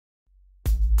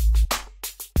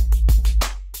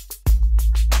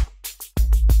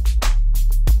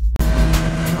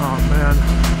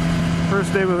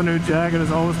First day with a new jacket is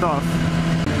always tough.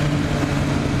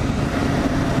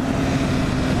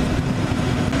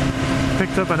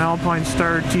 Picked up an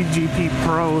Alpinestars T-GP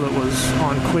Pro that was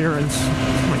on clearance,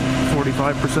 like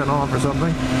 45% off or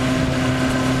something.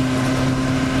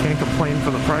 Can't complain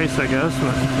for the price, I guess,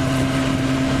 but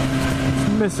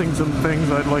it's missing some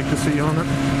things I'd like to see on it.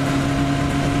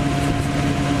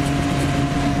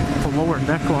 The lower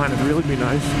neckline would really be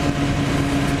nice.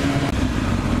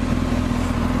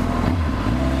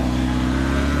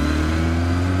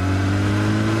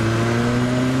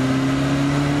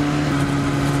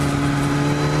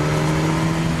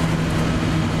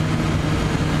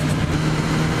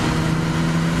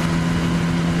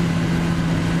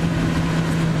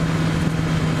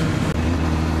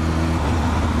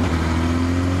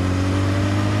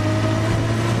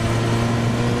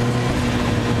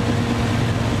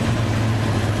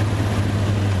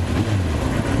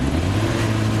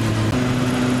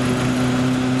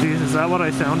 Is that what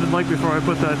I sounded like before I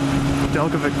put that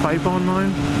Delcovic pipe on mine?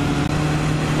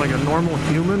 Like a normal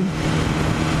human?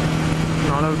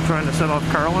 Not out trying to set off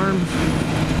car alarms?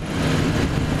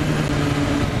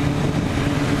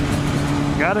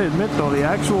 Gotta admit though, the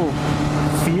actual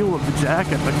feel of the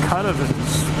jacket, the cut of it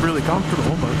is really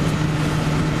comfortable, but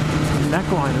the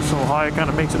neckline is so high it kind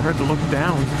of makes it hard to look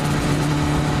down.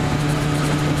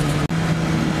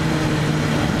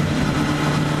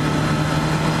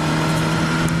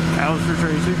 Cows for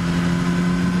Tracy.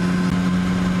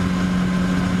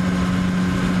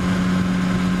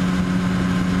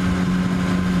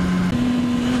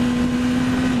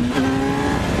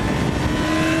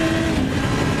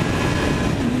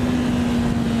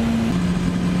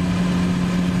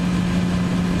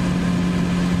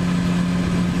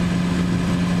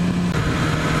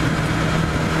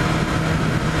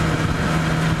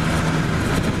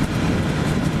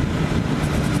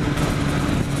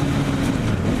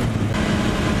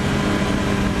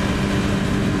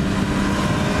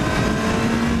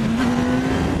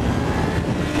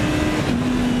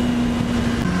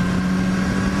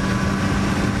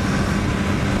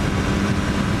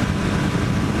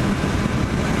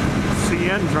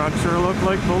 Trucks sure look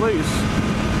like police.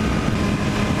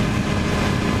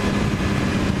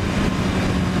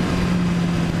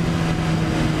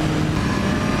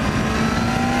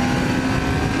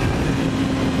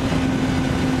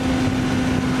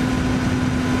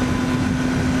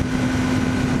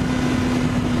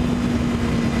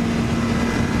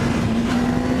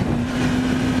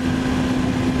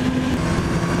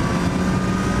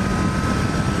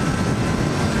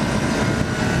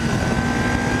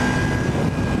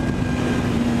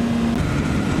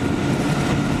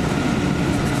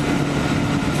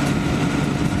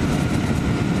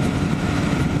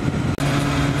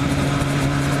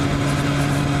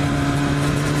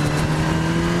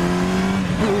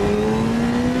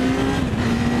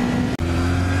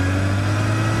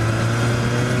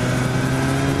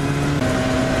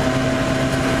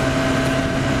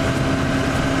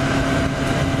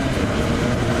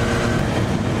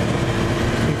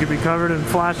 Be covered in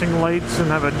flashing lights and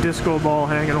have a disco ball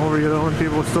hanging over you though, and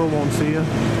people still won't see you.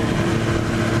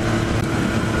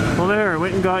 Well there,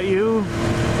 went and got you.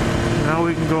 Now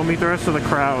we can go meet the rest of the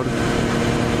crowd.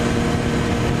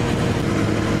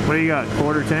 What do you got?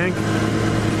 Quarter tank?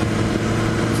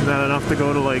 Isn't that enough to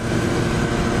go to like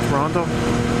Toronto?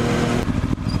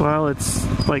 Well, it's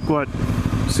like what,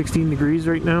 16 degrees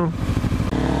right now?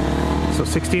 So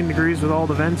 16 degrees with all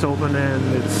the vents open,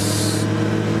 and it's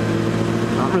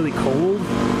not really cold.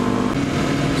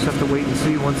 Just have to wait and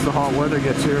see once the hot weather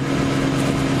gets here.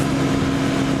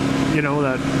 You know,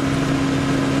 that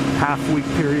half-week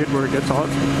period where it gets hot.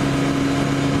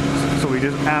 So we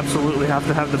just absolutely have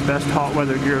to have the best hot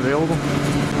weather gear available.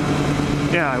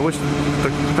 Yeah, I wish the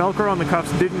Velcro on the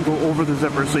cuffs didn't go over the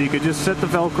zipper, so you could just set the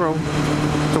Velcro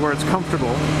to where it's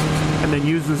comfortable and then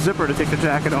use the zipper to take the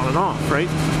jacket on and off, right?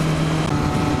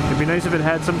 It'd be nice if it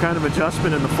had some kind of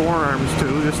adjustment in the forearms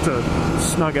too, just to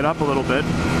snug it up a little bit.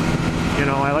 You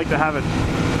know, I like to have it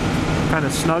kind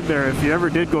of snug there. If you ever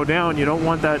did go down, you don't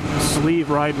want that sleeve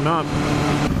riding up.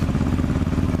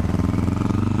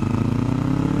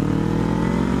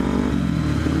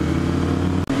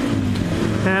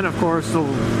 And of course,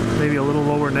 maybe a little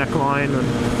lower neckline and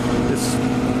this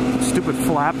stupid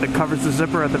flap that covers the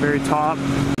zipper at the very top.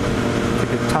 If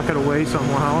you could tuck it away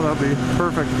somehow, that'd be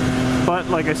perfect. But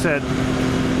like I said,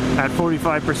 at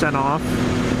 45% off,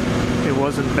 it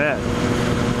wasn't bad.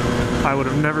 I would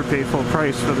have never paid full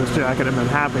price for this jacket and been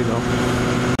happy though.